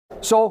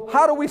So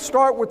how do we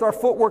start with our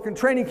footwork in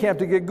training camp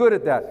to get good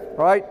at that?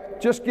 All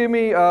right, just give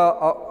me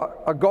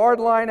a guard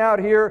line out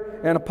here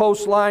and a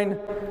post line.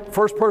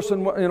 First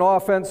person in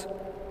offense,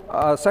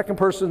 second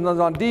person is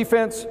on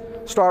defense.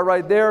 Start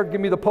right there. Give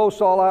me the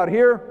posts all out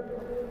here.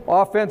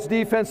 Offense,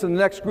 defense, and the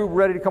next group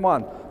ready to come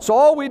on. So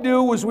all we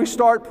do is we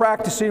start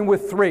practicing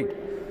with 3.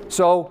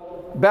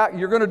 So back,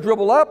 you're going to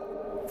dribble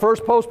up.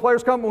 First post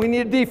players come. We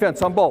need a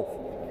defense on both.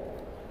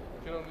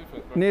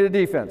 Need a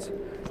defense.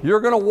 You're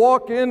going to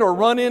walk in or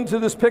run into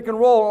this pick and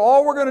roll.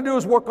 All we're going to do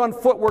is work on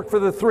footwork for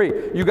the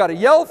 3. You got to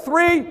yell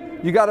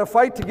 3. You got to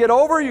fight to get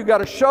over. You got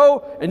to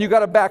show, and you got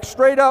to back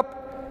straight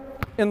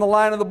up in the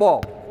line of the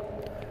ball.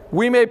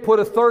 We may put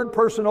a third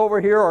person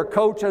over here, our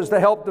coach as the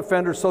help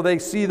defender, so they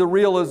see the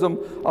realism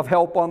of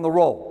help on the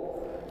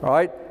roll. All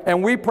right?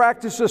 And we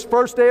practice this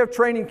first day of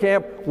training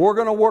camp. We're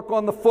going to work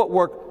on the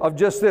footwork of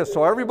just this.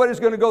 So everybody's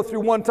going to go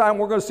through one time.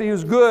 We're going to see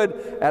who's good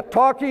at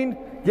talking,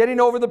 getting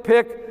over the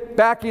pick,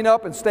 backing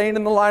up, and staying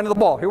in the line of the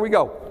ball. Here we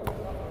go.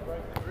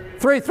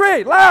 3,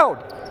 3,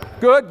 loud.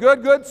 Good,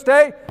 good, good.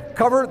 Stay.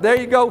 Cover. There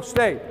you go.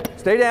 Stay.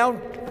 Stay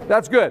down.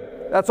 That's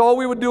good. That's all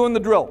we would do in the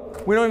drill.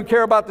 We don't even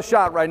care about the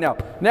shot right now.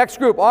 Next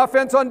group,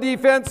 offense on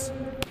defense.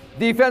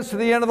 Defense to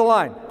the end of the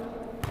line.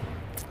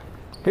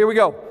 Here we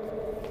go.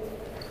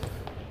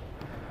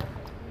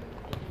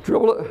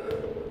 Dribble it.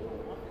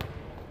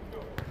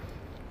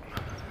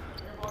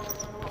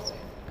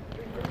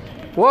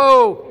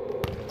 Whoa.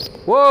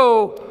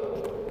 Whoa.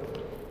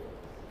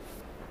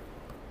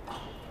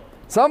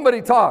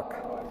 Somebody talk.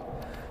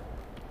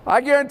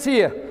 I guarantee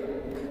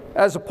you,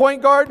 as a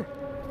point guard,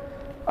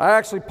 I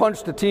actually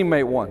punched a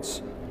teammate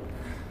once.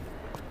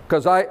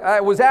 Because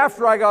it was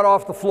after I got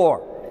off the floor.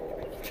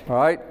 All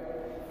right?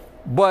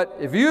 But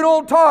if you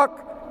don't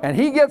talk and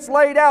he gets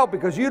laid out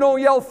because you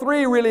don't yell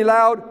 3 really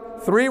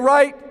loud, 3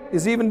 right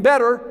is even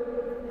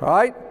better. All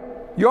right?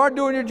 You aren't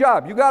doing your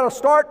job. You got to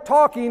start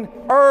talking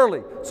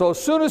early. So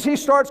as soon as he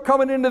starts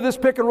coming into this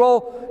pick and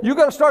roll, you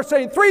got to start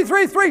saying 3,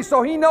 3, 3,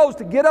 so he knows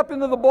to get up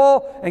into the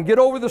ball and get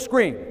over the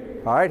screen.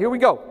 All right, here we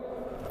go.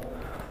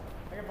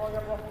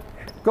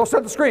 Go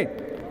set the screen.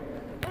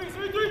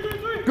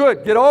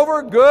 Good. Get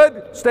over.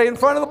 Good. Stay in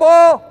front of the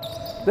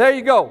ball. There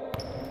you go.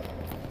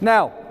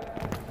 Now,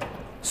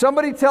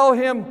 somebody tell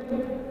him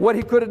what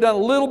he could have done a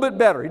little bit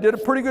better. He did a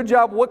pretty good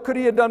job. What could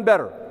he have done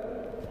better?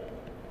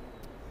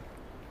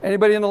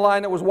 Anybody in the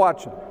line that was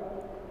watching?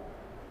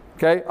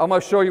 Okay, I'm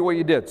going to show you what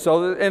you did.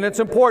 So, and it's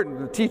important,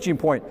 the teaching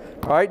point.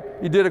 All right,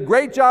 you did a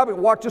great job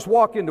at just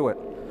walk into it.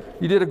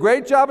 You did a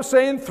great job of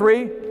saying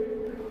 3.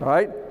 All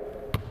right,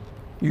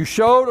 you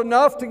showed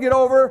enough to get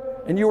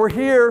over, and you were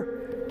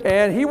here,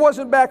 and he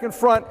wasn't back in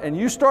front, and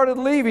you started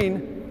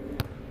leaving,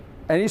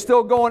 and he's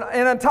still going.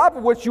 And on top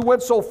of which, you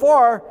went so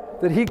far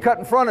that he cut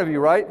in front of you.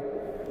 Right?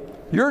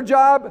 Your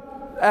job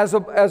as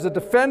a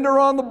defender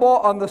on the ball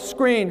on the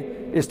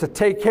screen is to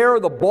take care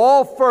of the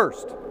ball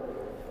first.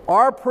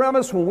 Our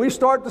premise when we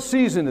start the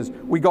season is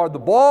we guard the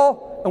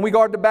ball and we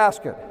guard the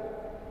basket.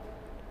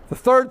 The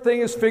third thing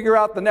is figure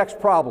out the next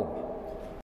problem.